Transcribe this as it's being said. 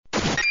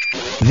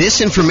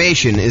This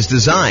information is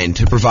designed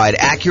to provide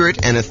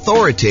accurate and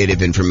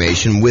authoritative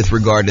information with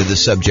regard to the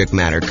subject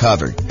matter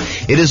covered.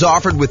 It is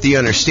offered with the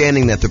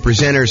understanding that the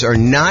presenters are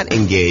not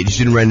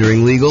engaged in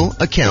rendering legal,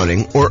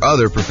 accounting, or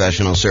other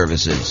professional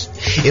services.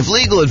 If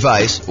legal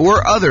advice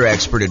or other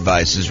expert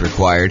advice is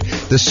required,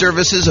 the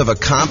services of a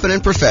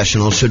competent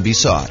professional should be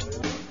sought.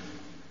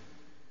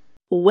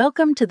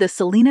 Welcome to the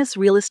Salinas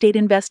Real Estate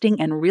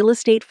Investing and Real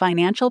Estate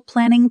Financial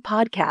Planning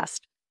Podcast.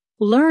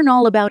 Learn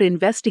all about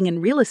investing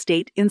in real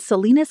estate in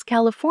Salinas,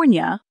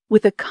 California,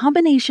 with a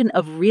combination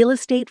of real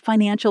estate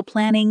financial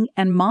planning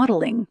and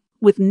modeling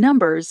with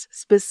numbers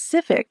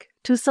specific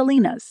to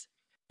Salinas,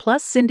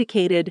 plus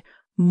syndicated,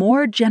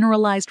 more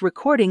generalized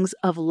recordings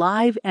of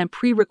live and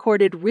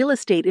pre-recorded real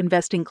estate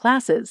investing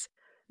classes,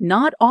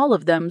 not all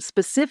of them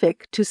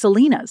specific to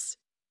Salinas.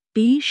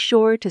 Be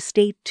sure to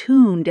stay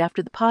tuned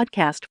after the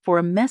podcast for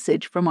a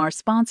message from our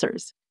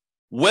sponsors.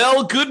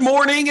 Well, good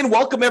morning and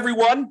welcome,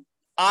 everyone.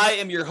 I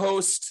am your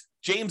host,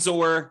 James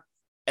Orr,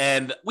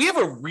 and we have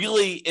a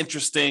really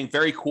interesting,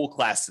 very cool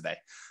class today.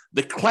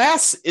 The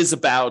class is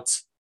about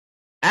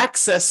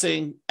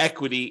accessing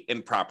equity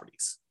in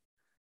properties.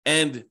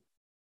 And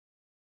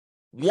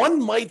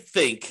one might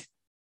think,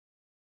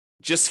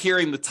 just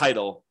hearing the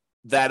title,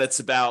 that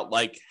it's about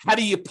like, how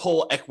do you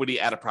pull equity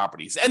out of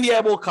properties? And yeah,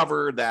 we'll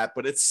cover that,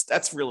 but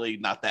that's really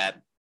not that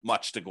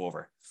much to go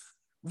over.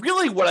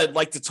 Really, what I'd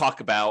like to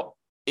talk about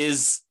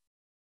is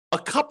a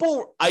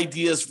couple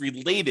ideas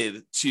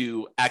related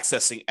to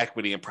accessing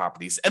equity in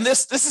properties. And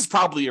this is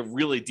probably a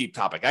really deep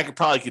topic. I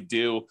could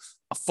do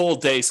a full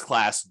day's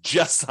class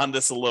just on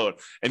this alone.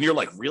 And you're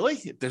like,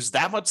 really? There's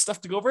that much stuff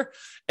to go over?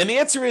 And the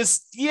answer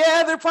is,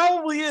 yeah, there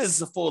probably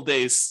is a full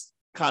day's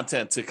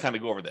content to kind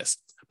of go over this.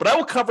 But I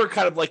will cover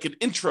kind of like an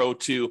intro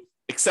to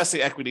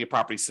accessing equity in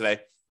properties today.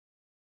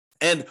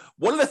 And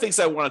one of the things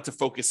I wanted to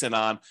focus in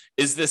on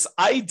is this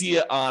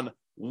idea on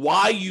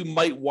why you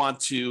might want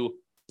to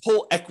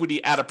pull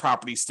equity out of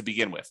properties to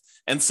begin with.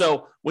 And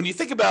so when you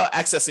think about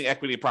accessing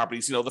equity in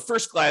properties, the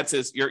first glance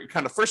is your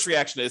kind of first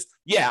reaction is,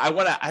 yeah,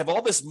 I have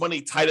all this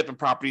money tied up in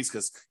properties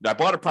because I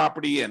bought a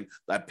property and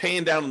I'm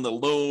paying down on the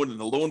loan and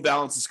the loan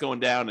balance is going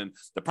down and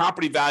the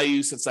property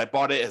value since I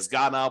bought it has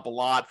gone up a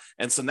lot.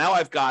 And so now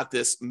I've got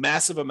this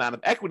massive amount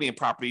of equity in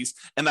properties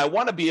and I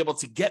want to be able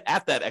to get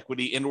at that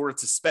equity in order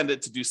to spend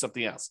it to do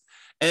something else.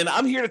 And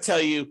I'm here to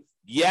tell you,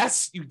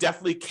 yes, you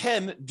definitely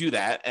can do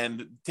that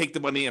and take the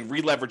money and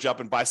re-leverage up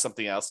and buy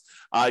something else.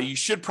 You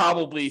should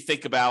probably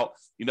think about,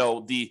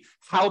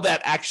 how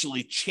that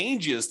actually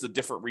changes the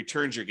different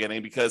returns you're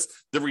getting, because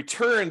the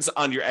returns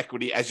on your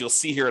equity, as you'll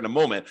see here in a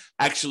moment,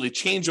 actually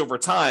change over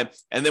time.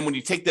 And then when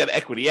you take that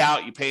equity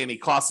out, you pay any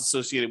costs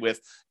associated with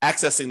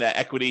accessing that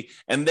equity,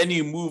 and then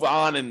you move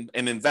on and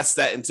invest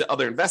that into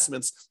other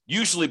investments,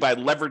 usually by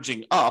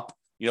leveraging up,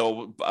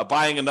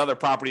 buying another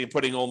property and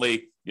putting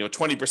only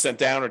 20%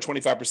 down or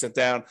 25%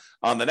 down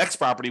on the next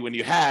property when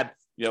you had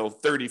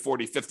 30,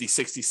 40, 50,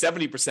 60,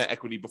 70%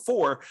 equity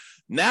before.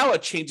 Now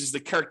it changes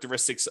the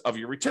characteristics of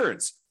your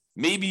returns.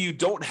 Maybe you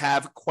don't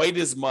have quite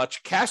as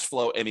much cash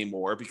flow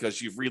anymore because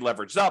you've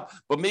re-leveraged up,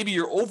 but maybe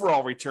your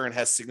overall return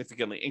has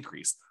significantly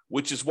increased,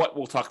 which is what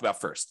we'll talk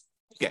about first.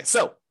 Okay,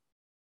 so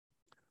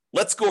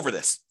let's go over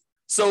this.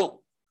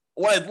 So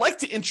what I'd like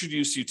to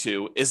introduce you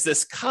to is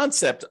this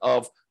concept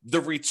of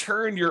the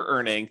return you're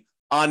earning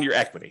on your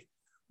equity.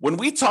 When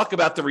we talk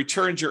about the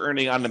returns you're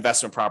earning on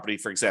investment property,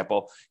 for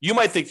example, you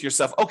might think to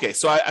yourself, okay,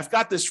 so I've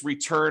got this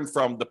return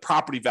from the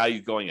property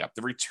value going up,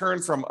 the return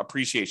from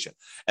appreciation.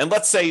 And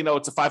let's say,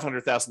 it's a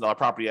 $500,000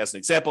 property as an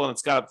example, and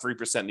it's got up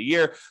 3% a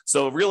year.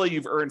 So really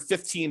you've earned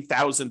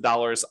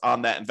 $15,000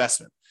 on that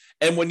investment.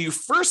 And when you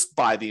first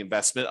buy the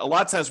investment, a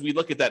lot of times we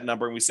look at that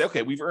number and we say,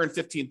 okay, we've earned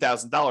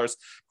 $15,000.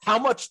 How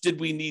much did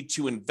we need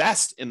to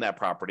invest in that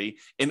property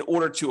in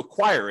order to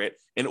acquire it,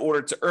 in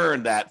order to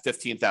earn that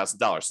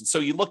 $15,000? And so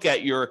you look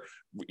at your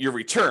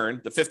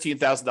return, the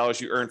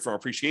 $15,000 you earned from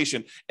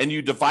appreciation, and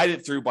you divide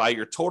it through by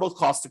your total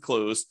cost to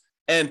close,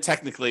 and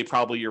technically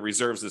probably your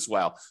reserves as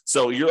well.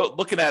 So you're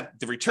looking at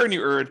the return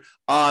you earned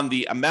on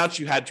the amount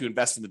you had to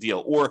invest in the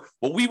deal, or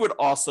what we would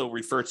also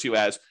refer to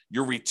as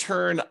your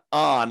return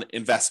on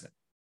investment.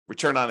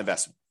 Return on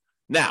investment.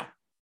 Now,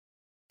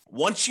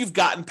 once you've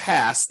gotten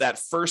past that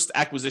first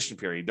acquisition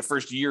period, the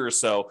first year or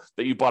so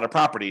that you bought a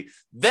property,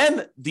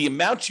 then the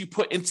amount you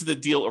put into the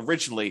deal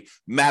originally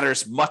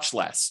matters much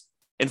less.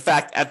 In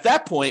fact, at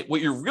that point, what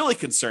you're really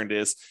concerned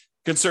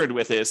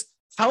with is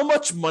how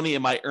much money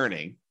am I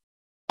earning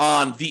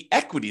on the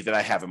equity that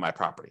I have in my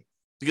property?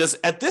 Because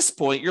at this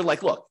point, you're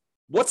like, look,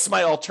 what's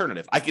my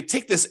alternative? I could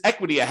take this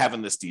equity I have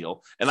in this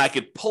deal and I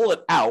could pull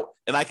it out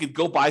and I could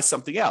go buy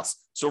something else.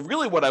 So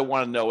really what I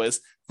want to know is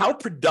how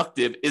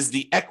productive is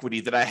the equity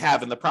that I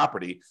have in the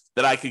property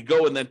that I could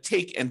go and then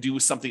take and do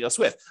something else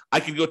with? I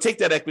could go take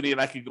that equity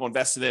and I could go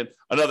invest it in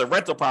another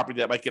rental property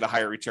that might get a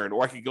higher return,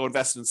 or I could go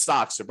invest in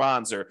stocks or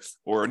bonds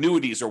or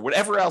annuities or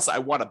whatever else I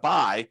want to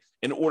buy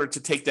in order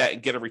to take that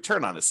and get a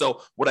return on it.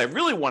 So what I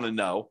really want to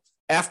know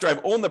after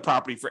I've owned the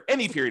property for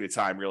any period of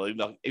time, really,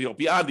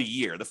 beyond a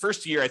year. The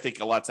first year, I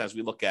think a lot of times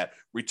we look at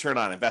return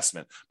on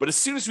investment. But as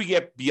soon as we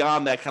get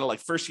beyond that kind of like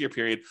first year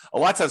period, a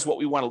lot of times what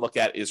we want to look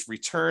at is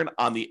return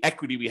on the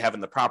equity we have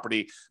in the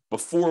property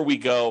before we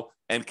go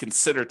and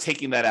consider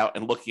taking that out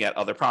and looking at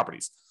other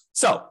properties.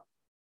 So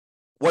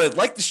what I'd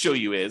like to show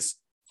you is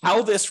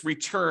how this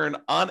return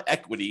on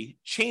equity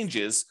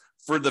changes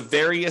for the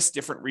various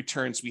different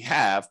returns we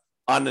have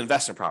on an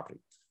investment property.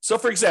 So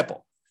for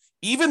example,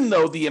 even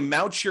though the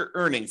amount you're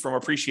earning from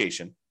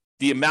appreciation,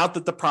 the amount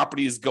that the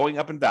property is going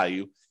up in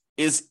value,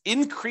 is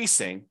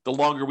increasing the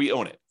longer we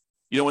own it.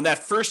 In that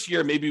first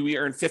year, maybe we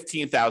earned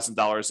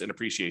 $15,000 in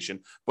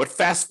appreciation, but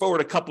fast forward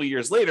a couple of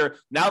years later,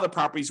 now the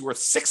property's worth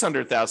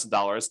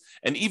 $600,000.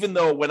 And even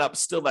though it went up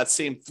still that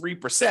same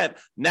 3%,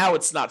 now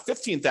it's not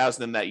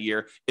 $15,000 in that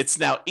year, it's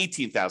now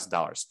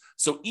 $18,000.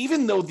 So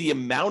even though the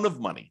amount of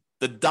money,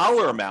 the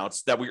dollar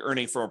amounts that we're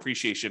earning from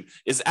appreciation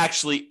is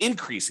actually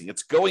increasing.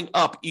 It's going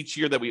up each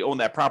year that we own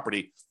that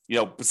property,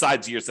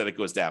 besides years that it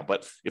goes down.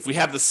 But if we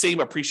have the same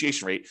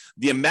appreciation rate,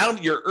 the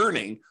amount you're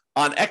earning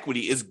on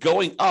equity is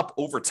going up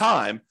over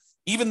time,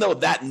 even though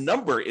that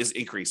number is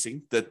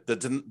increasing,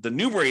 the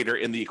numerator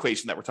in the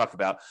equation that we're talking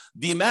about,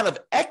 the amount of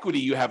equity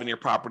you have in your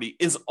property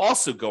is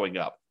also going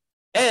up.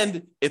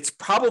 And it's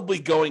probably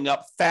going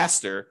up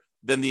faster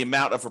than the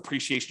amount of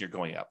appreciation you're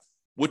going up,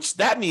 which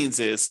that means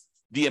is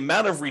the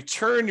amount of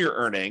return you're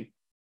earning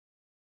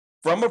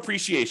from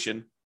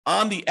appreciation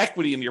on the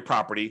equity in your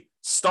property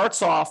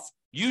starts off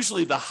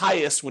usually the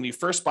highest when you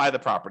first buy the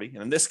property.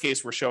 And in this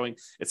case, we're showing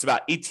it's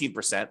about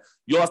 18%.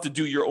 You'll have to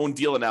do your own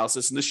deal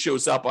analysis. And this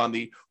shows up on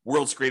the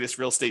world's greatest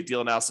real estate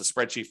deal analysis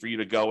spreadsheet for you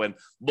to go and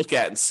look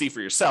at and see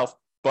for yourself.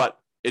 But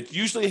it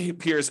usually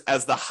appears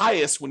as the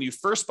highest when you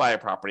first buy a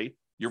property,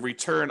 your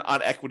return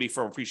on equity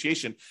from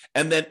appreciation,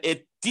 and then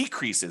it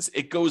decreases.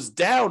 It goes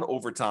down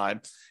over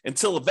time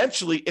until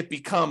eventually it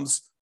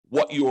becomes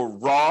what your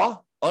raw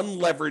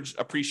unleveraged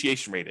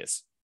appreciation rate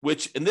is,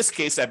 which in this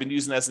case, I've been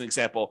using as an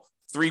example,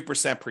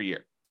 3% per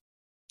year.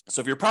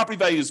 So if your property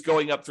value is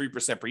going up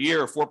 3% per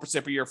year or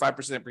 4% per year or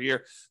 5% per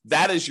year,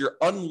 that is your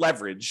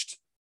unleveraged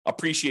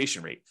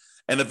appreciation rate.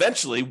 And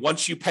eventually,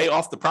 once you pay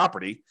off the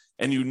property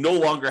and you no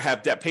longer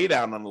have debt pay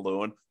down on the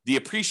loan, the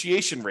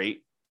appreciation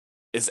rate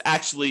is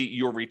actually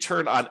your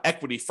return on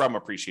equity from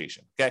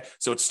appreciation. Okay.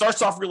 So it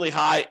starts off really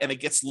high and it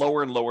gets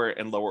lower and lower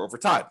and lower over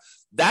time.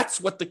 That's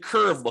what the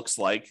curve looks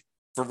like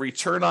for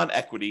return on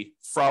equity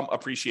from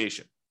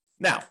appreciation.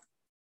 Now,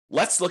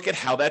 let's look at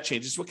how that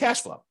changes with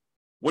cash flow.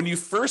 When you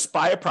first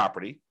buy a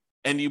property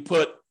and you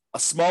put a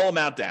small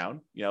amount down,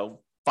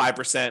 5%,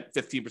 15%, 20%,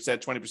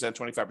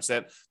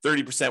 25%,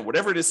 30%,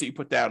 whatever it is that you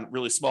put down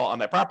really small on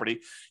that property,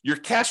 your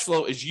cash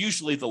flow is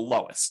usually the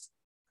lowest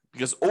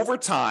because over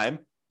time,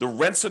 the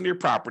rents on your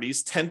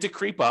properties tend to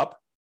creep up,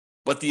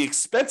 but the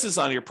expenses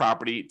on your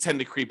property tend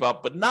to creep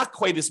up, but not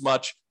quite as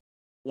much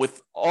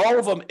with all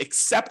of them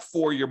except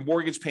for your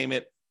mortgage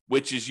payment,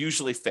 which is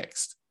usually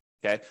fixed.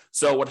 Okay.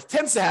 So what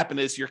tends to happen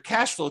is your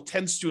cash flow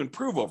tends to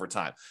improve over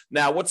time.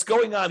 Now, what's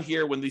going on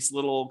here when these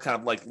little kind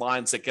of like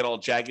lines that get all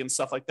jagged and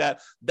stuff like that,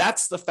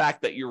 that's the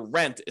fact that your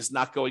rent is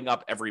not going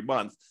up every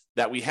month,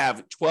 that we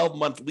have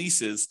 12-month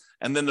leases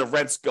and then the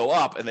rents go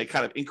up and they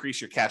kind of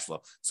increase your cash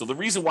flow. So the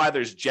reason why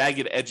there's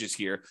jagged edges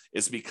here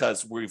is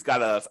because we've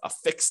got a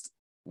fixed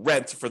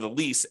rent for the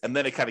lease and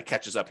then it kind of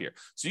catches up here.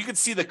 So you can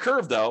see the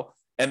curve though,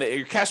 and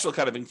your cash flow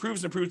kind of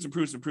improves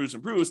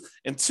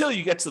until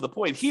you get to the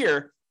point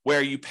here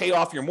where you pay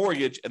off your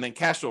mortgage and then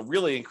cash flow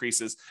really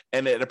increases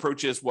and it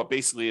approaches what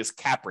basically is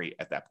cap rate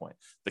at that point.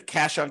 The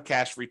cash on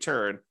cash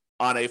return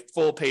on a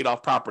full paid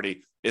off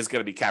property is going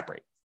to be cap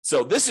rate.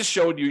 So this is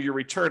showing you your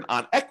return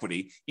on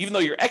equity. Even though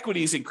your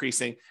equity is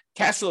increasing,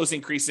 cash flow is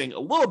increasing a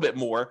little bit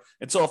more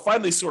until it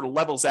finally sort of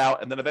levels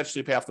out and then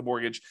eventually pay off the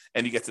mortgage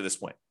and you get to this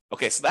point.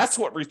 Okay, so that's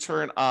what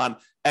return on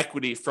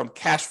equity from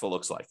cash flow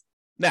looks like.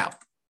 Now,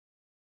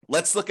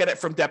 let's look at it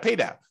from debt pay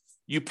down.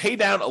 You pay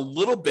down a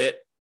little bit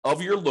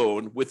of your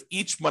loan with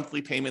each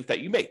monthly payment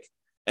that you make.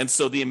 And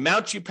so the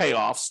amount you pay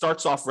off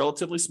starts off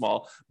relatively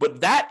small,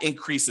 but that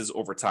increases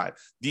over time.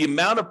 The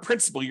amount of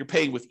principal you're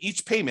paying with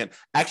each payment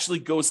actually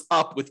goes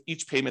up with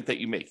each payment that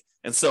you make.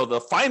 And so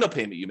the final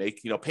payment you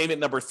make,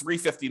 payment number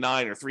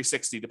 359 or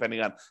 360,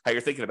 depending on how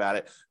you're thinking about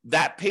it,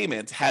 that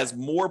payment has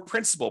more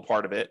principal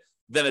part of it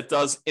than it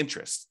does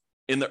interest.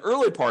 In the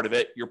early part of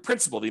it, your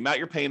principal, the amount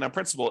you're paying on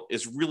principal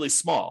is really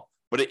small,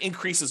 but it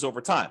increases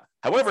over time.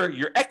 However,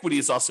 your equity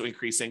is also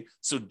increasing.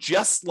 So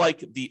just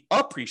like the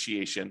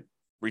appreciation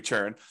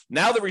return,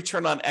 now the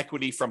return on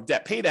equity from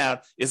debt pay down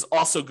is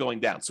also going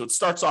down. So it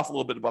starts off a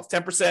little bit above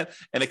 10%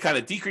 and it kind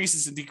of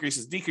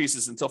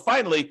decreases until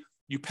finally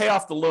you pay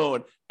off the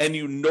loan and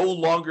you no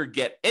longer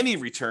get any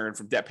return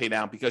from debt pay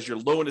down because your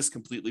loan is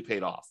completely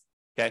paid off.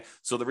 Okay.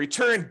 So the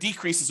return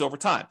decreases over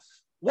time.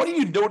 What are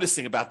you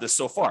noticing about this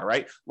so far,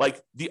 right? Like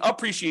the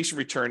appreciation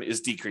return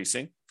is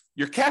decreasing.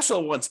 Your cash flow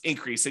one's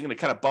increasing and it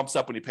kind of bumps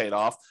up when you pay it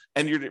off.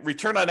 And your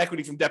return on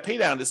equity from debt pay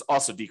down is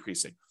also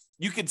decreasing.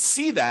 You can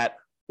see that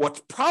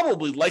what's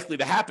probably likely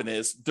to happen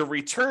is the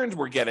returns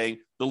we're getting,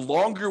 the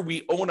longer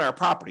we own our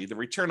property, the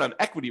return on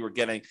equity we're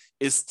getting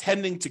is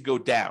tending to go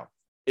down.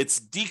 It's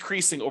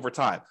decreasing over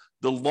time.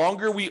 The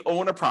longer we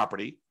own a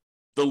property,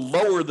 the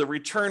lower the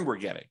return we're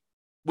getting,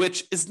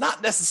 which is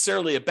not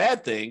necessarily a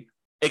bad thing,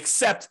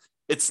 except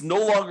it's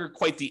no longer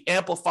quite the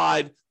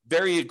amplified,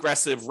 very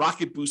aggressive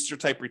rocket booster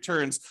type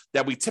returns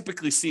that we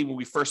typically see when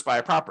we first buy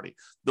a property.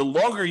 The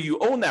longer you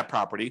own that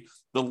property,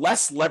 the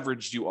less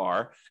leveraged you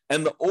are,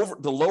 and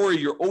the lower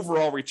your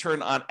overall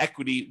return on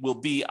equity will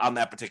be on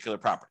that particular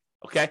property.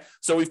 Okay,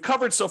 so we've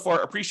covered so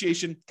far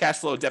appreciation, cash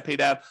flow, debt pay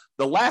down.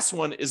 The last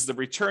one is the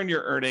return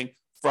you're earning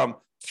from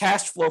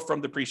cash flow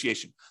from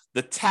depreciation,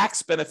 the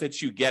tax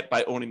benefits you get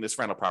by owning this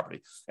rental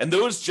property. And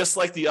those, just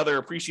like the other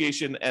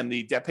appreciation and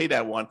the debt pay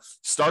down one,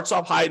 starts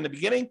off high in the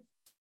beginning,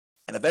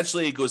 and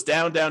eventually it goes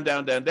down, down,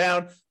 down, down,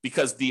 down,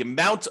 because the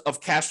amount of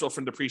cash flow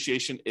from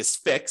depreciation is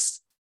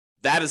fixed.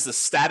 That is a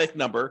static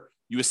number.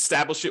 You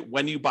establish it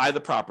when you buy the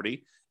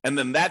property, and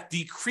then that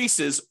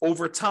decreases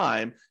over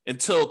time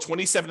until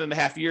 27 and a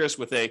half years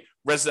with a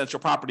residential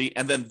property,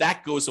 and then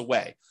that goes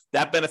away.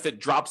 That benefit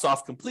drops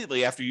off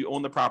completely after you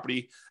own the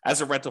property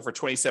as a rental for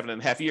 27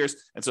 and a half years,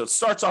 and so it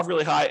starts off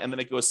really high, and then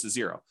it goes to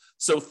zero.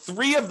 So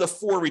 3 of the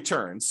 4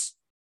 returns,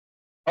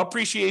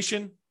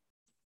 appreciation,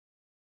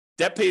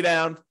 debt pay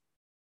down,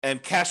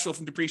 and cash flow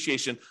from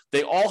depreciation,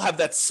 they all have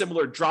that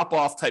similar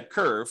drop-off type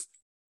curve,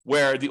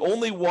 where the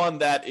only one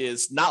that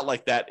is not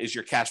like that is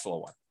your cash flow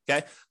one.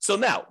 Okay, so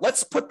now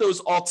let's put those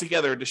all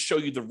together to show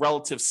you the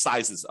relative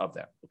sizes of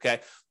them.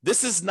 Okay,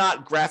 this is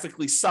not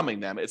graphically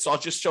summing them, it's all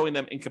just showing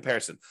them in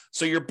comparison.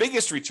 So your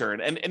biggest return,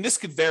 and this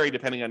could vary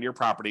depending on your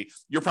property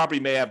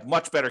may have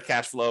much better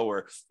cash flow,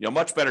 or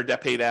much better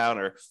debt pay down,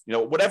 or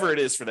whatever it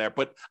is for there.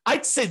 But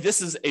I'd say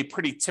this is a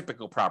pretty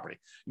typical property,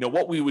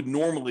 what we would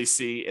normally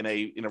see in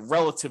a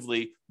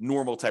relatively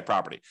normal type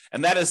property.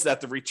 And that is that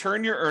the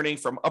return you're earning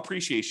from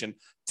appreciation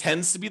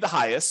tends to be the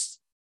highest.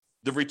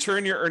 The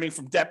return you're earning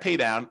from debt pay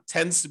down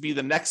tends to be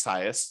the next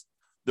highest.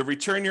 The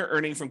return you're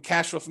earning from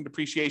cash flow from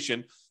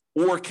depreciation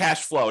or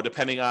cash flow,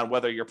 depending on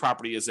whether your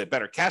property is a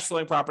better cash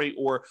flowing property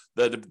or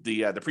the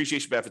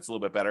depreciation benefit's a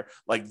little bit better.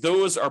 Like,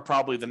 those are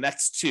probably the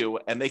next 2,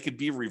 and they could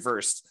be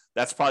reversed.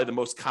 That's probably the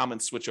most common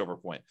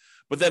switchover point.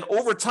 But then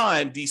over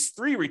time, these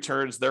 3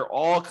 returns, they're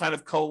all kind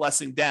of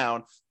coalescing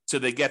down till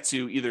they get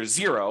to either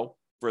zero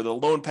for the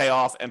loan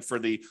payoff and for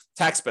the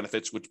tax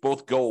benefits, which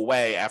both go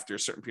away after a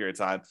certain period of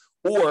time,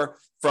 or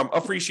from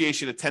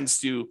appreciation, it tends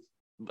to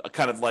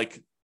kind of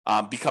like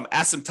become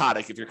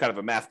asymptotic. If you're kind of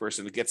a math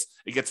person, it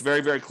gets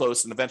very, very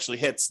close and eventually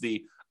hits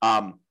the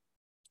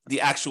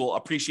actual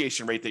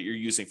appreciation rate that you're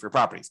using for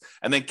properties.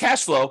 And then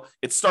cash flow,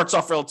 it starts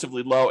off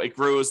relatively low, it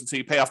grows until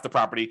you pay off the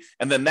property,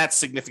 and then that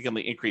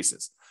significantly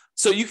increases.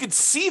 So you can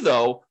see,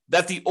 though,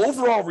 that the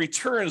overall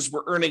returns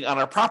we're earning on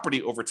our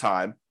property over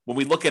time, when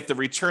we look at the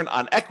return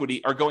on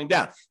equity, are going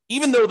down,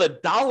 even though the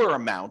dollar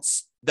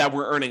amounts that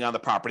we're earning on the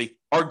property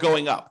are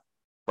going up,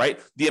 right?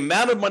 The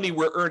amount of money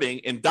we're earning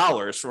in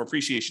dollars from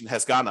appreciation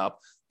has gone up.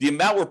 The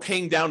amount we're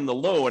paying down in the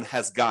loan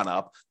has gone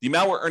up. The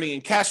amount we're earning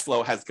in cash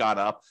flow has gone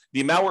up.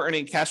 The amount we're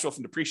earning in cash flow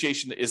from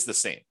depreciation is the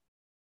same.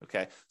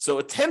 Okay, so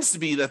it tends to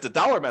be that the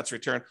dollar amounts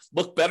returned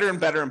look better and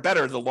better and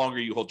better the longer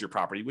you hold your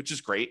property, which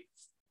is great.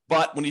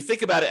 But when you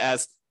think about it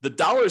as the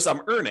dollars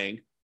I'm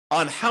earning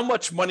on how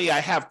much money I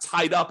have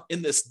tied up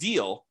in this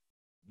deal,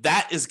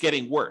 that is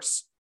getting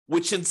worse,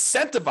 which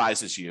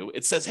incentivizes you.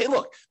 It says, hey,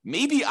 look,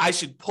 maybe I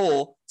should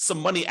pull some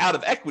money out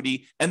of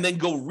equity and then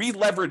go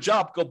re-leverage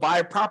up, go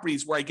buy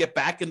properties where I get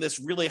back in this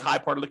really high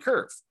part of the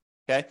curve.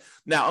 Okay,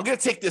 now I'm going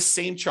to take this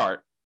same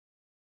chart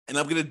and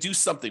I'm going to do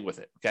something with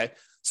it. Okay,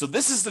 so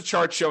this is the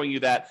chart showing you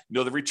that,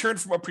 the return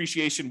from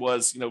appreciation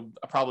was,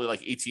 probably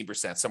like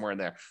 18%, somewhere in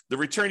there. The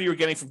return you were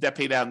getting from debt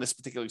pay down in this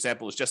particular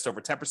example is just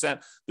over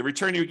 10%. The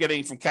return you were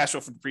getting from cash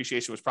flow from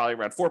depreciation was probably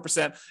around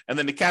 4%. And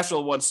then the cash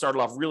flow one started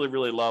off really,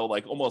 really low,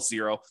 like almost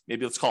zero.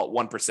 Maybe let's call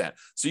it 1%.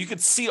 So you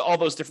could see all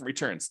those different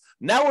returns.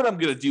 Now what I'm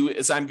going to do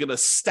is I'm going to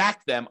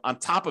stack them on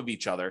top of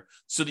each other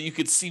so that you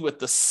could see what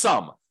the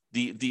sum,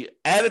 the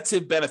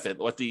additive benefit,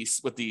 what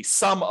the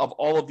sum of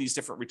all of these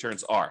different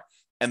returns are.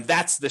 And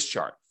that's this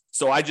chart.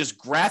 So I just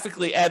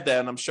graphically add that,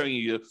 and I'm showing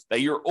you that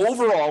your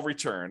overall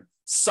return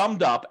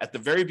summed up at the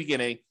very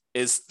beginning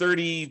is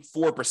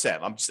 34%.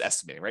 I'm just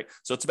estimating, right?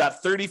 So it's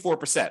about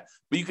 34%.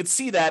 But you can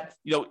see that,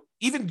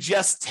 even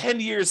just 10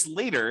 years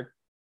later,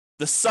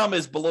 the sum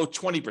is below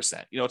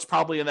 20%. It's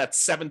probably in that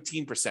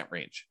 17%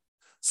 range.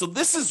 So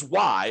this is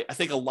why I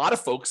think a lot of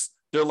folks,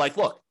 they're like,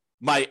 look,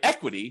 my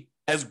equity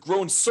has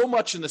grown so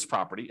much in this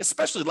property,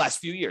 especially the last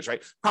few years,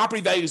 right?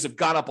 Property values have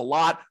gone up a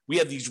lot. We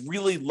have these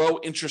really low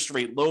interest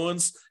rate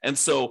loans. And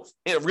so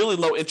really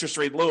low interest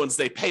rate loans,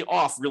 they pay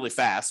off really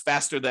fast,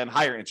 faster than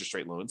higher interest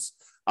rate loans.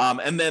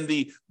 And then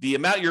the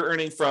amount you're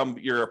earning from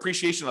your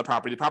appreciation of the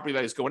property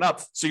value is going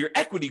up. So your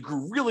equity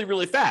grew really,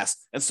 really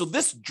fast. And so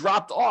this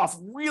dropped off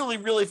really,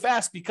 really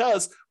fast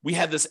because we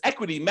had this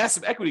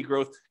massive equity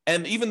growth.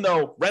 And even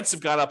though rents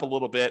have gone up a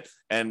little bit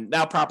and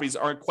now properties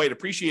aren't quite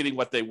appreciating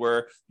what they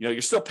were,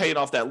 you're still paying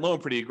off that loan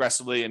pretty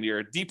aggressively and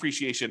your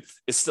depreciation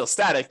is still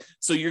static.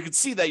 So you can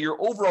see that your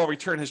overall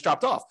return has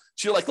dropped off.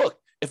 So you're like, look,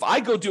 if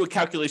I go do a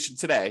calculation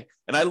today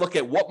and I look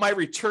at what my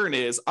return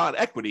is on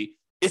equity,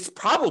 it's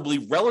probably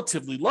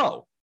relatively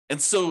low.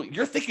 And so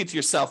you're thinking to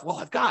yourself, well,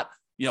 I've got,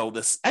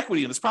 this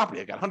equity in this property.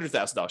 I got $100,000,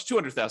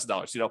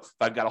 $200,000. If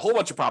I've got a whole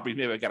bunch of properties,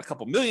 maybe I got a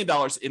couple $1 million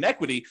in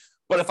equity.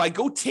 But if I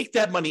go take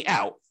that money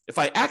out, if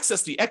I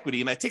access the equity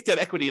and I take that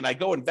equity and I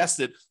go invest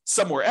it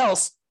somewhere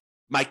else,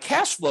 my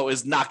cash flow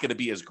is not going to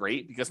be as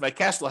great because my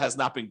cash flow has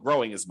not been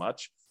growing as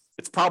much.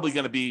 It's probably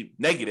going to be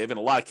negative in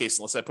a lot of cases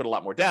unless I put a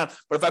lot more down.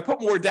 But if I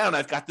put more down,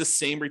 I've got the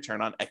same return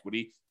on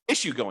equity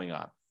issue going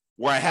on,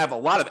 where I have a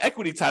lot of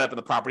equity tied up in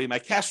the property, my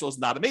cash flow is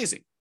not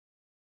amazing.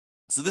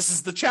 So this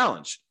is the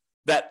challenge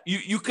that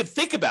you could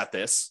think about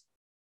this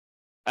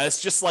as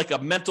just like a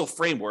mental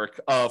framework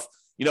of,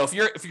 if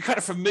you're kind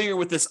of familiar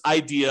with this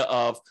idea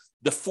of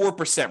the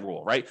 4%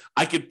 rule, right?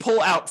 I could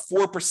pull out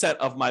 4%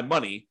 of my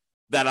money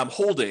that I'm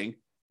holding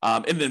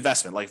in an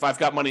investment. Like if I've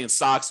got money in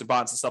stocks and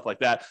bonds and stuff like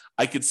that,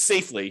 I could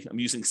safely, I'm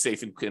using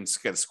safe in kind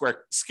of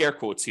scare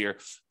quotes here,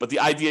 but the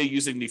idea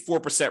using the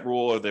 4%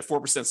 rule or the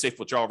 4% safe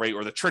withdrawal rate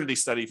or the Trinity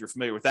study, if you're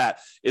familiar with that,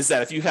 is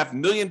that if you have $1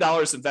 million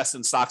invested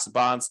in stocks and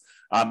bonds,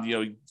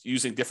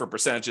 using different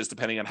percentages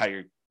depending on how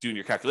you're doing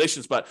your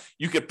calculations, but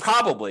you could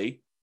probably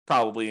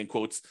in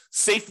quotes,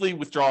 safely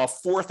withdraw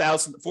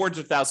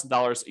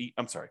 $40,000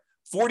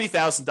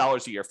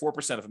 a year,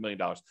 4% of $1 million,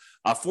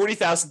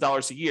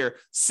 $40,000 a year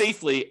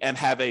safely and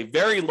have a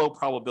very low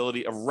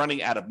probability of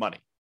running out of money.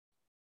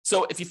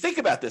 So if you think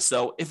about this,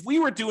 though, if we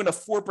were doing a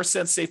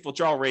 4% safe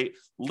withdrawal rate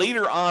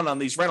later on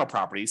these rental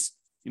properties,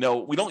 we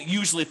don't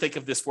usually think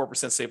of this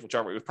 4% safe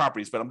withdrawal rate with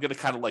properties, but I'm going to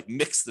kind of like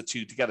mix the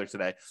two together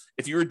today.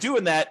 If you were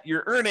doing that,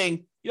 you're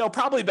earning,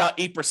 probably about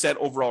 8%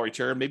 overall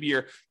return. Maybe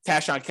your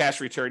cash on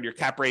cash return, your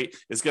cap rate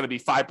is going to be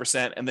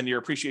 5%, and then your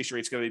appreciation rate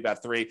is going to be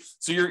about 3%.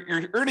 So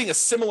you're earning a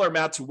similar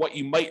amount to what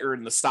you might earn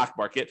in the stock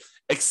market,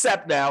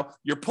 except now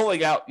you're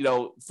pulling out,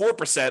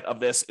 4% of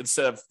this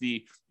instead of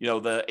the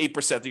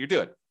 8% that you're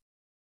doing.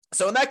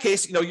 So in that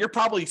case, you're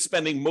probably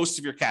spending most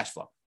of your cash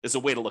flow is a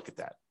way to look at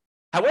that.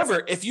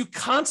 However, if you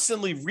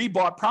constantly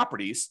rebought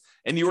properties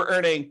and you were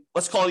earning,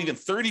 let's call it even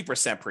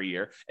 30% per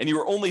year, and you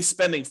were only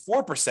spending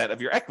 4% of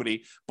your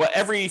equity, but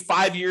every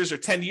 5 years or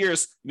 10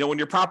 years, when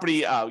your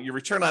property, your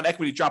return on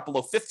equity dropped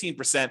below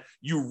 15%,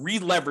 you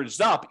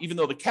re-leveraged up, even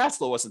though the cash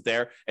flow wasn't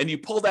there, and you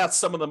pulled out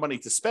some of the money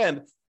to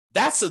spend.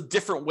 That's a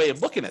different way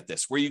of looking at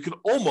this, where you could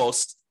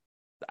almost,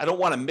 I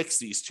don't want to mix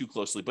these too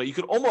closely, but you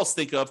could almost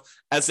think of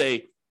as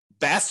a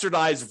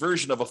bastardized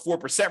version of a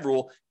 4%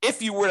 rule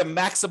if you were to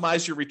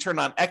maximize your return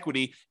on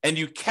equity and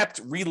you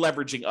kept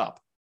re-leveraging up,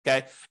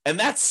 okay? And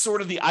that's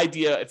sort of the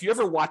idea. If you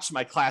ever watched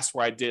my class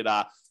where I did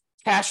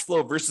cash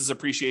flow versus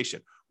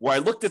appreciation, where I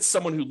looked at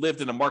someone who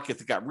lived in a market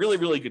that got really,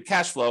 really good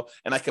cash flow,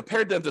 and I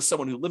compared them to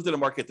someone who lived in a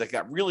market that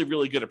got really,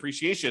 really good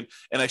appreciation,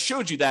 and I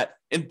showed you that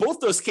in both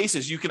those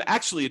cases, you can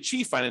actually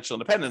achieve financial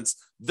independence.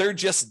 They're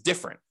just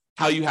different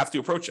how you have to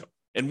approach them.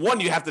 And one,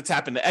 you have to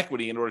tap into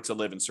equity in order to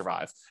live and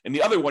survive. And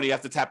the other one, you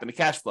have to tap into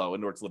cash flow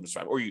in order to live and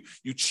survive. Or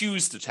you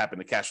choose to tap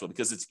into cash flow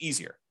because it's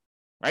easier,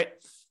 right?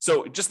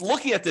 So just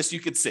looking at this,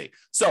 you could see.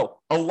 So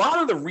a lot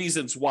of the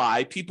reasons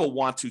why people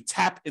want to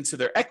tap into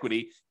their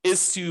equity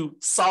is to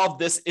solve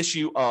this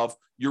issue of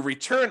your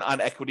return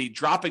on equity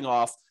dropping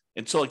off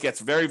until it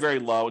gets very, very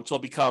low, until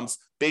it becomes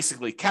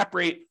basically cap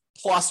rate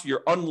plus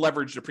your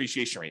unleveraged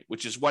depreciation rate,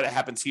 which is what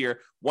happens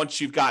here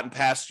once you've gotten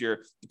past your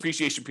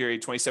depreciation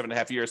period, 27 and a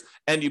half years,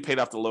 and you paid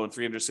off the loan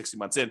 360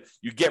 months in.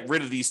 You get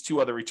rid of these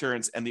two other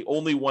returns, and the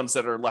only ones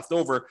that are left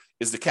over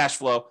is the cash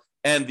flow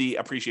and the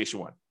appreciation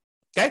one.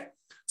 Okay?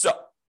 So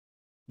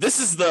this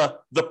is the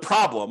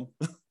problem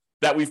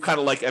that we've kind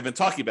of like I've been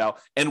talking about,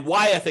 and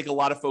why I think a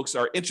lot of folks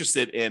are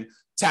interested in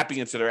tapping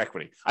into their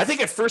equity. I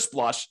think at first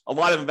blush, a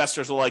lot of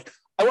investors are like,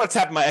 I want to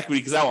tap my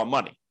equity because I want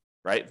money.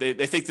 Right?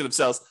 They think to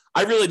themselves,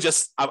 I'm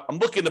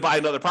looking to buy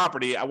another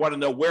property. I want to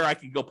know where I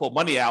can go pull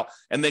money out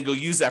and then go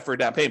use that for a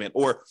down payment.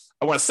 Or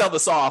I want to sell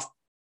this off,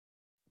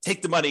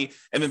 take the money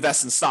and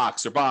invest in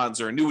stocks or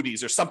bonds or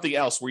annuities or something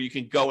else where you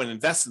can go and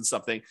invest in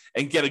something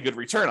and get a good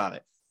return on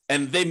it.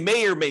 And they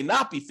may or may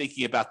not be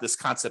thinking about this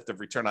concept of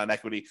return on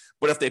equity.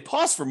 But if they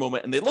pause for a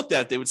moment and they looked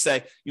at it, they would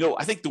say,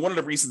 I think one of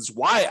the reasons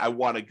why I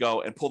want to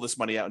go and pull this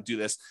money out and do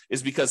this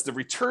is because the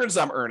returns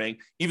I'm earning,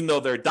 even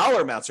though their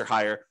dollar amounts are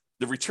higher,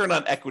 the return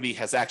on equity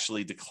has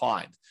actually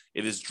declined.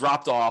 It has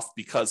dropped off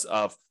because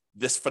of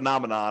this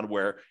phenomenon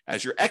where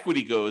as your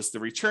equity goes, the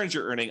returns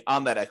you're earning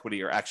on that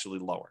equity are actually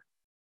lower.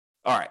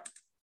 All right.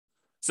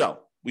 So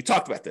we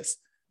talked about this.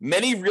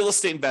 Many real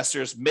estate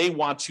investors may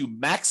want to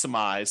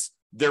maximize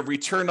their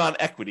return on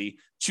equity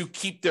to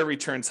keep their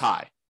returns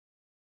high.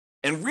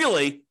 And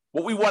really,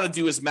 what we want to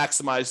do is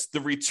maximize the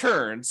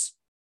returns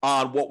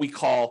on what we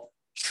call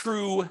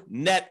true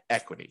net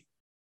equity.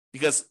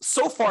 Because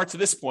so far to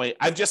this point,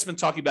 I've just been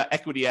talking about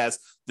equity as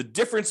the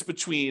difference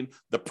between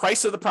the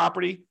price of the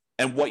property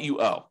and what you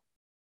owe.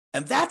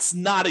 And that's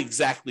not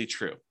exactly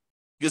true.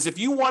 Because if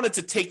you wanted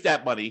to take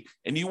that money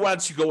and you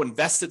wanted to go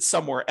invest it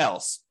somewhere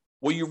else,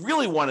 what you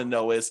really want to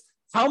know is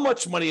how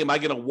much money am I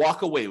going to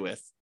walk away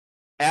with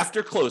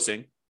after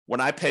closing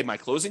when I pay my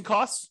closing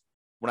costs,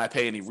 when I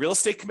pay any real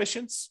estate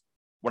commissions,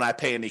 when I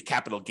pay any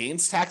capital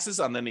gains taxes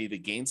on any of the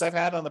gains I've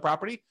had on the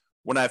property,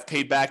 when I've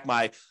paid back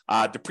my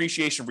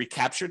depreciation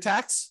recapture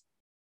tax.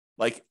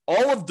 Like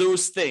all of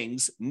those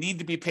things need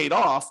to be paid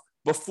off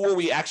before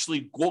we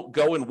actually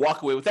go and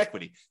walk away with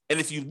equity. And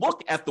if you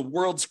look at the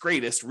world's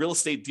greatest real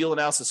estate deal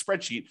analysis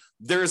spreadsheet,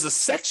 there's a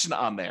section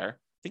on there,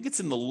 I think it's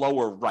in the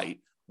lower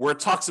right, where it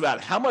talks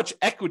about how much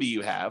equity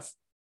you have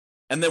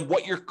and then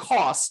what your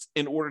cost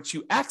in order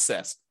to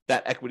access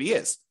that equity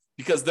is.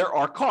 Because there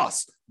are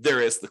costs.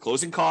 There is the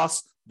closing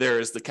costs, there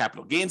is the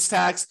capital gains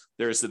tax,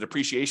 there is the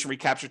depreciation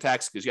recapture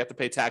tax, because you have to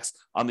pay tax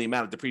on the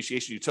amount of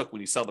depreciation you took when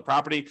you sell the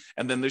property,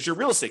 and then there's your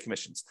real estate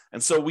commissions.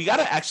 And so we got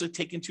to actually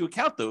take into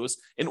account those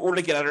in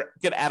order to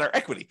get at our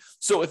equity.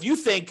 So if you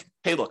think,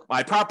 hey, look,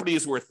 my property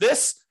is worth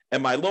this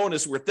and my loan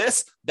is worth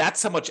this,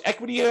 that's how much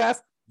equity you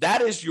have.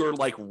 That is your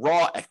like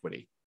raw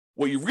equity.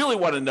 What you really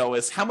want to know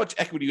is how much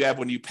equity you have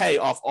when you pay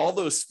off all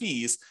those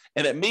fees,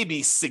 and it may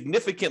be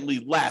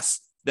significantly less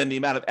than the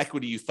amount of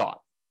equity you thought.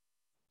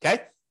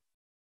 Okay?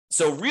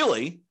 So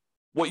really,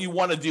 what you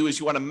want to do is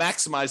you want to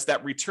maximize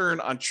that return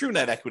on true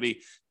net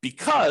equity,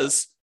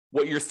 because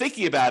what you're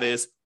thinking about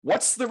is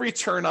what's the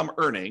return I'm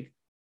earning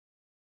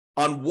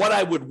on what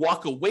I would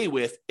walk away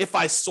with if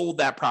I sold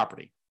that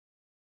property?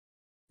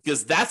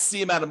 Because that's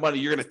the amount of money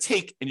you're going to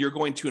take and you're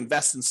going to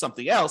invest in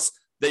something else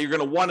that you're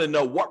going to want to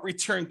know what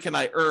return can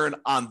I earn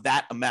on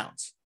that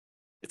amount.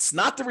 It's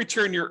not the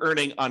return you're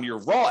earning on your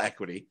raw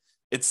equity.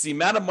 It's the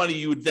amount of money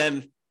you would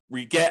then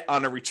get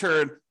on a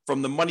return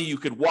from the money you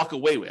could walk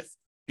away with.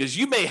 Because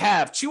you may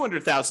have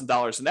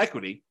 $200,000 in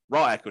equity,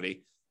 raw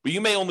equity, but you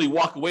may only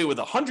walk away with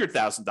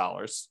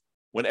 $100,000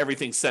 when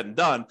everything's said and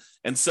done.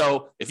 And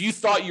so if you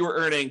thought you were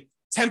earning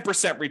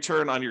 10%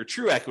 return on your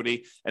true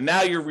equity, and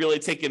now you're really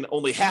taking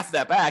only half of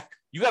that back,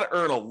 you got to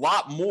earn a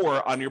lot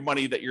more on your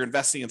money that you're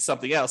investing in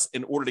something else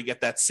in order to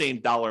get that same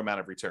dollar amount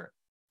of return.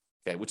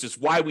 Okay, which is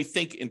why we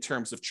think in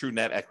terms of true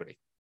net equity.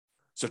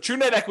 So true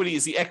net equity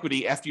is the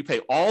equity after you pay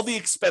all the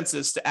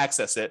expenses to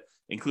access it,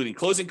 including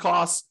closing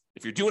costs.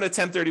 If you're doing a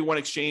 1031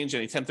 exchange,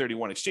 any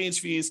 1031 exchange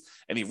fees,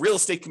 any real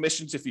estate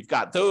commissions, if you've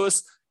got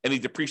those, any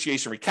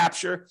depreciation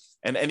recapture,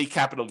 and any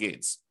capital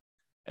gains.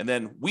 And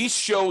then we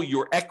show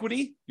your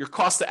equity, your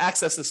cost to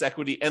access this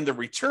equity, and the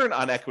return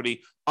on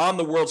equity on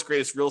the world's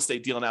greatest real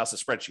estate deal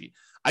analysis spreadsheet.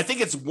 I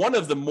think it's one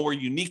of the more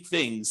unique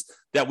things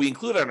that we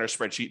include on our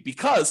spreadsheet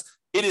because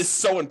it is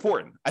so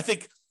important. I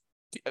think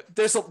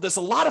there's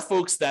a lot of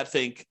folks that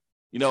think,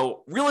 you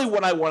know, really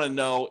what I want to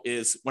know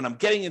is when I'm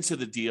getting into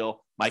the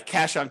deal, my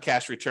cash on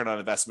cash return on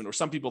investment, or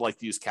some people like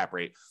to use cap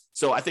rate.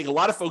 So I think a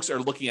lot of folks are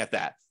looking at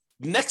that.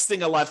 Next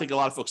thing I think a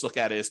lot of folks look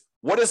at is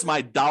what is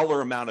my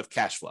dollar amount of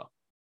cash flow?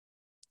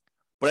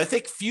 But I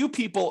think few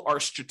people are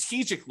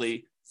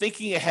strategically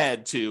thinking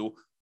ahead to,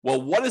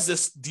 well, what does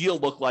this deal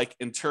look like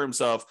in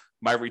terms of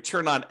my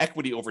return on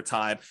equity over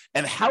time?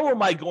 And how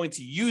am I going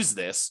to use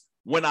this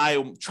when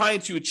I'm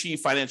trying to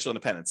achieve financial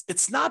independence?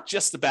 It's not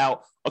just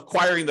about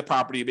acquiring the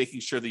property and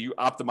making sure that you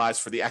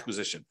optimize for the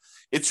acquisition.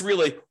 It's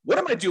really, what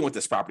am I doing with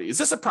this property? Is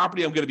this a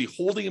property I'm going to be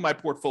holding in my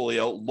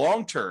portfolio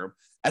long-term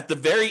at the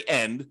very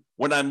end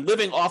when I'm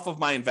living off of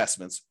my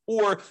investments?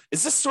 Or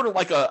is this sort of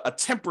like a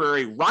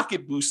temporary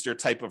rocket booster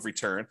type of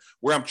return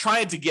where I'm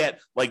trying to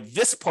get like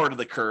this part of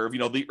the curve, you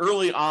know, the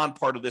early on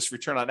part of this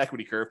return on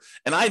equity curve.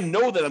 And I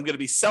know that I'm going to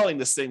be selling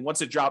this thing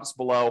once it drops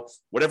below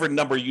whatever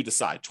number you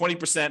decide, 20%,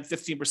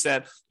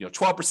 15%,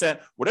 12%,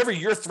 whatever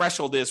your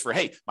threshold is for,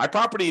 hey, my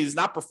property is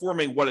not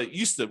performing what it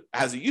used to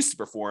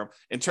perform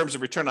in terms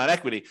of return on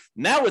equity.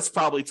 Now it's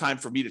probably time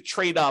for me to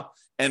trade up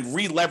and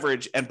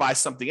re-leverage and buy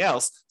something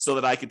else so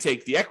that I can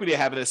take the equity I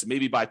have in this and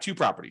maybe buy 2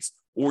 properties,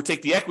 or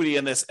take the equity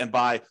in this and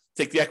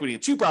take the equity in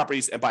 2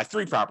 properties and buy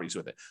 3 properties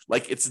with it.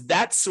 Like, it's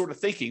that sort of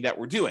thinking that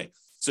we're doing.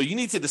 So you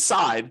need to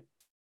decide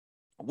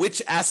which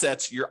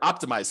assets you're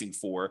optimizing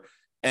for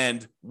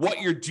and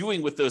what you're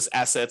doing with those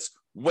assets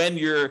when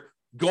you're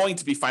going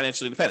to be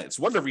financially independent. It's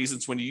one of the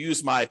reasons when you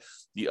use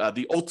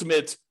the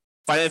ultimate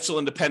financial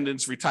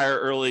independence, retire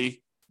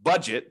early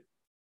budget,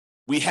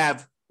 we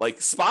have like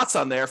spots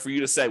on there for you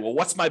to say, well,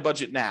 what's my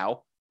budget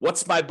now?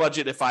 What's my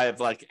budget if I have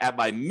like at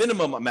my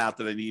minimum amount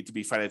that I need to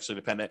be financially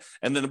independent?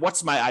 And then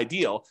what's my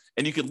ideal?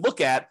 And you can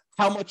look at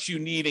how much you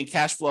need in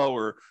cash flow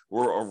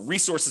or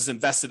resources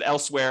invested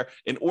elsewhere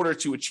in order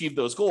to achieve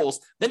those goals.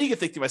 Then you can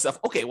think to myself,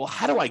 okay, well,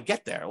 how do I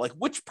get there? Like,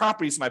 which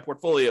properties in my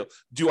portfolio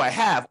do I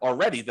have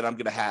already that I'm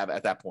going to have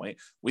at that point?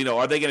 You know,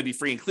 are they going to be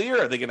free and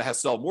clear? Are they going to have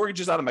still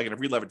mortgages on them? Am I going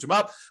to re-leverage them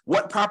up?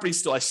 What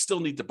properties do I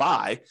still need to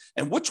buy?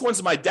 And which ones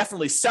am I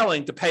definitely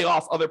selling to pay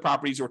off other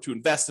properties or to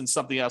invest in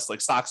something else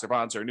like stocks or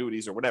bonds or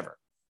annuities or whatever?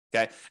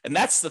 Okay. And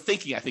that's the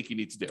thinking I think you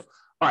need to do.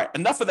 All right.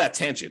 Enough of that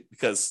tangent,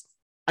 because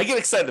I get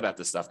excited about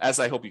this stuff, as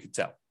I hope you can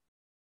tell.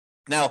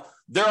 Now,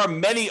 there are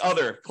many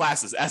other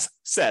classes, as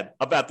said,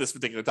 about this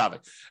particular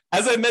topic.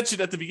 As I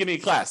mentioned at the beginning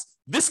of class,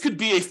 this could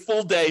be a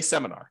full day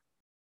seminar.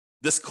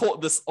 This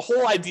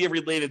whole idea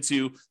related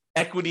to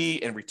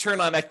equity and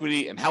return on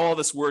equity and how all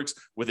this works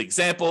with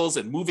examples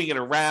and moving it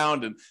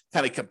around and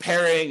kind of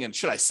comparing, and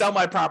should I sell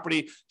my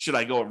property? Should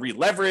I go and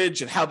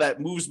re-leverage, and how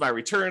that moves my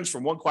returns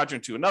from one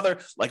quadrant to another?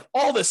 Like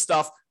all this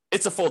stuff,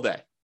 it's a full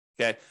day.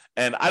 Okay.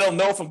 And I don't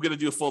know if I'm going to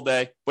do a full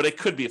day, but it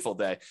could be a full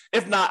day.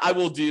 If not, I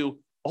will do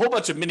a whole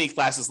bunch of mini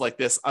classes like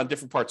this on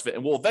different parts of it,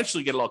 and we'll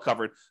eventually get it all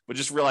covered, but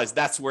just realize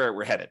that's where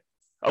we're headed.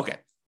 Okay.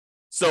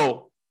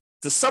 So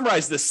to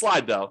summarize this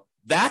slide though,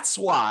 that's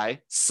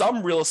why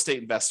some real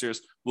estate investors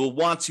will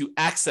want to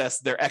access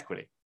their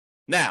equity.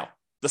 Now,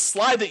 the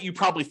slide that you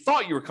probably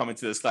thought you were coming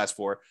to this class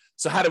for.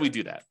 So how do we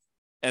do that?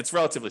 And it's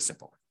relatively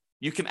simple.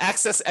 You can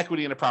access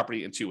equity in a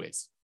property in two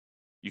ways.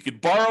 You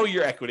could borrow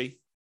your equity,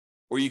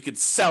 or you could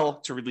sell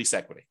to release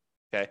equity.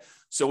 Okay.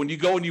 So when you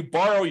go and you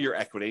borrow your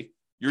equity,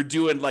 you're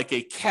doing like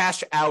a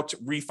cash out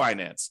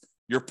refinance.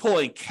 You're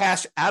pulling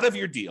cash out of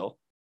your deal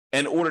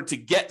in order to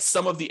get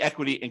some of the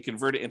equity and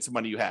convert it into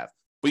money you have.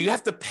 But you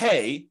have to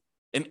pay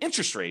an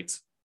interest rate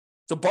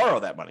to borrow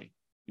that money.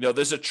 You know,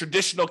 there's a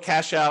traditional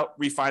cash out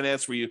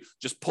refinance where you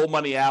just pull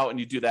money out and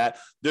you do that.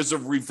 There's a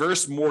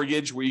reverse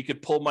mortgage where you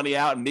could pull money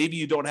out and maybe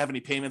you don't have any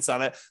payments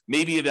on it.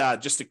 Maybe it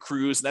just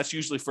accrues. And that's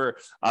usually for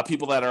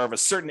people that are of a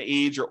certain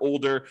age or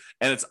older,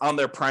 and it's on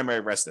their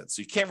primary residence.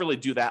 So you can't really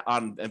do that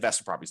on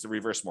investment properties, the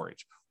reverse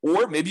mortgage.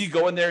 Or maybe you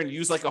go in there and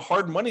use like a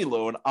hard money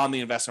loan on the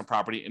investment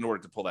property in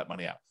order to pull that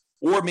money out.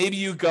 Or maybe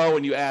you go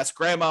and you ask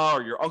grandma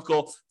or your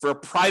uncle for a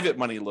private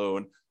money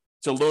loan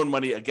to loan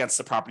money against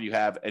the property you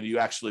have, and you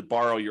actually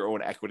borrow your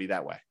own equity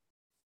that way.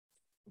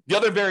 The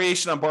other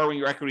variation on borrowing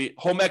your equity,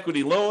 home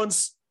equity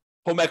loans,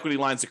 home equity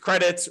lines of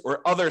credit,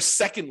 or other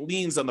second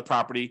liens on the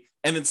property.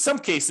 And in some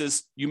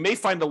cases, you may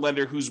find a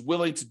lender who's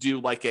willing to do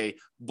like a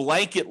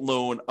blanket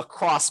loan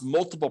across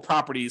multiple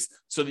properties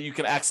so that you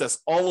can access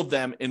all of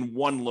them in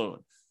one loan.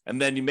 And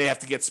then you may have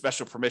to get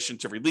special permission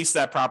to release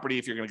that property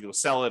if you're going to go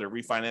sell it or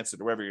refinance it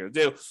or whatever you're going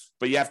to do.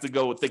 But you have to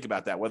go and think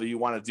about that, whether you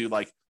want to do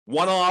like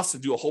one-offs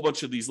and do a whole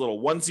bunch of these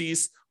little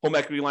onesies, home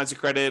equity lines of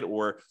credit,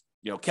 or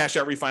cash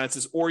out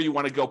refinances, or you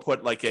want to go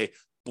put like a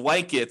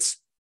blanket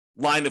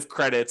line of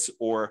credit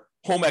or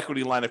home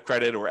equity line of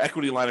credit or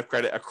equity line of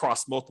credit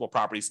across multiple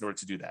properties in order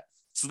to do that.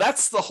 So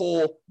that's the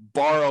whole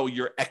borrow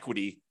your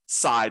equity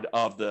side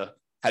of the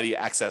how do you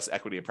access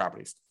equity in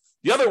properties.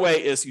 The other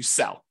way is you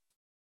sell.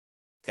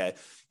 Okay,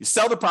 you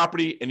sell the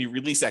property and you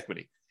release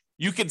equity.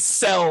 You can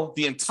sell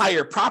the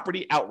entire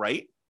property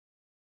outright,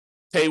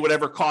 pay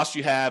whatever cost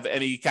you have,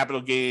 any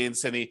capital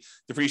gains, any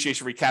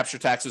depreciation, recapture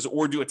taxes,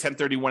 or do a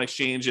 1031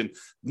 exchange and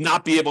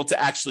not be able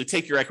to actually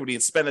take your equity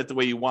and spend it the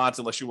way you want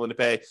unless you're willing to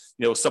pay,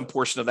 some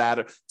portion of that,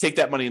 or take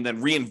that money and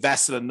then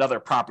reinvest in another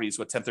property is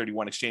what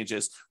 1031 exchange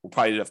is. We'll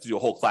probably have to do a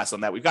whole class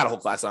on that. We've got a whole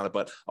class on it,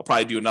 but I'll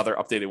probably do another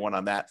updated one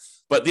on that.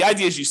 But the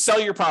idea is you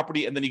sell your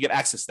property and then you get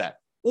access to that.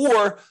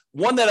 Or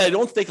one that I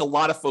don't think a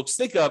lot of folks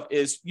think of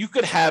is you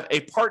could have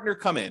a partner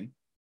come in,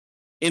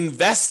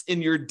 invest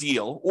in your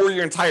deal or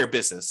your entire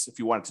business if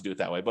you wanted to do it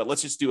that way. But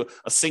let's just do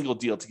a single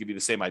deal to give you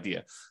the same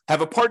idea.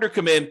 Have a partner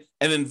come in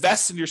and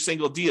invest in your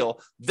single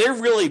deal. They're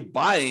really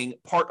buying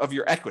part of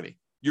your equity.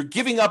 You're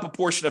giving up a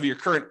portion of your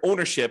current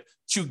ownership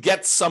to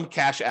get some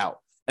cash out.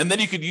 And then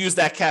you could use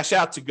that cash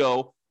out to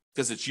go,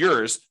 because it's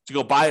yours, to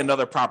go buy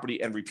another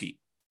property and repeat.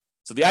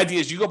 So the idea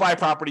is you go buy a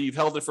property, you've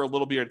held it for a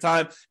little bit of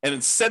time, and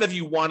instead of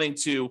you wanting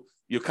to,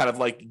 kind of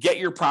like get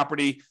your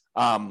property,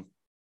 I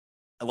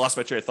lost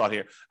my train of thought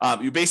here.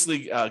 You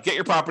basically get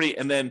your property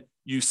and then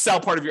you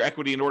sell part of your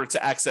equity in order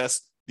to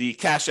access the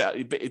cash out,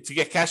 to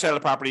get cash out of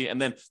the property, and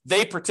then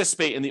they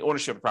participate in the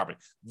ownership of the property.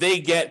 They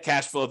get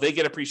cash flow, they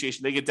get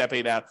appreciation, they get debt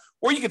paid out,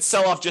 or you could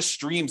sell off just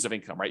streams of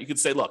income, right? You could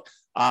say, look,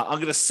 I'm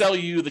going to sell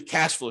you the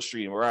cash flow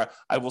stream, or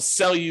I will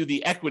sell you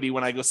the equity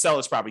when I go sell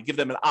this property, give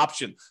them an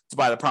option to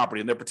buy the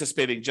property, and they're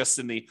participating just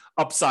in the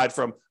upside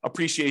from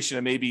appreciation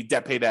and maybe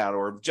debt paid out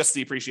or just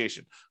the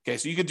appreciation. Okay,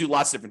 so you could do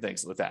lots of different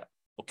things with that.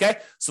 Okay,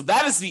 so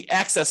that is the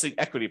accessing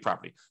equity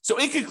property. So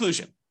in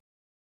conclusion,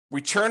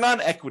 return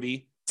on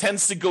equity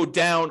tends to go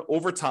down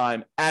over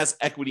time as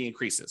equity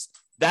increases.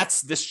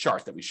 That's this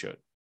chart that we showed.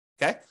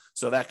 Okay,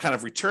 so that kind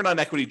of return on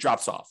equity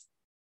drops off.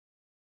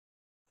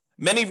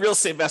 Many real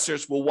estate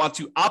investors will want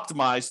to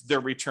optimize their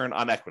return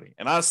on equity.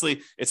 And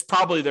honestly, it's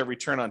probably their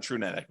return on true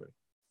net equity.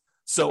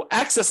 So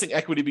accessing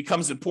equity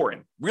becomes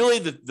important. Really,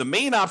 the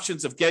main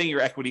options of getting your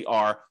equity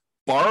are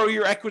borrow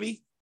your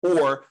equity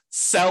or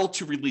sell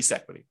to release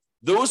equity.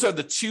 Those are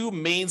the two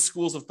main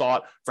schools of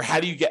thought for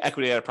how do you get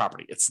equity out of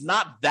property. It's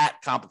not that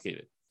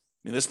complicated.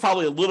 I mean, there's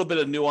probably a little bit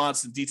of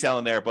nuance and detail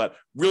in there, but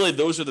really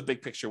those are the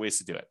big picture ways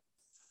to do it.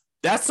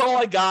 That's all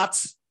I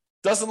got.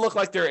 Doesn't look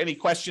like there are any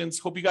questions.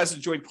 Hope you guys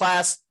enjoyed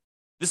class.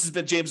 This has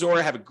been James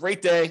Orr. Have a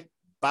great day.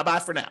 Bye-bye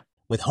for now.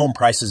 With home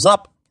prices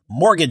up,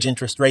 mortgage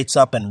interest rates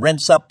up, and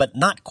rents up, but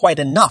not quite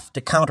enough to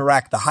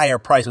counteract the higher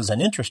prices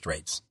and interest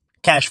rates,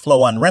 cash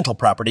flow on rental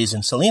properties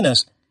in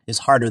Salinas is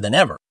harder than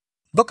ever.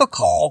 Book a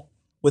call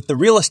with the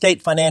Real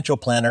Estate Financial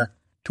Planner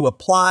to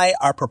apply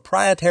our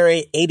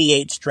proprietary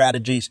 88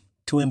 strategies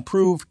to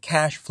improve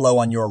cash flow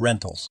on your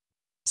rentals.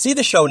 See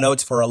the show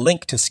notes for a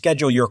link to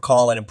schedule your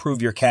call and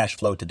improve your cash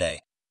flow today.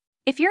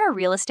 If you're a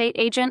real estate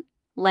agent,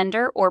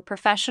 lender, or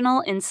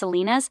professional in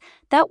Salinas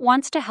that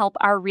wants to help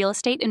our real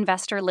estate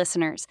investor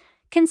listeners,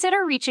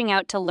 consider reaching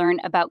out to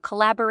learn about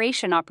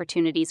collaboration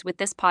opportunities with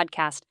this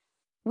podcast.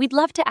 We'd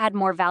love to add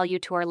more value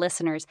to our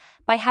listeners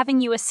by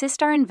having you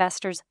assist our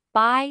investors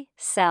buy,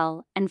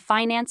 sell, and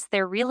finance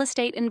their real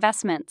estate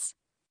investments.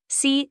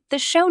 See the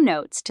show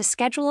notes to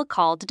schedule a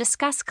call to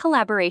discuss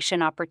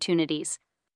collaboration opportunities.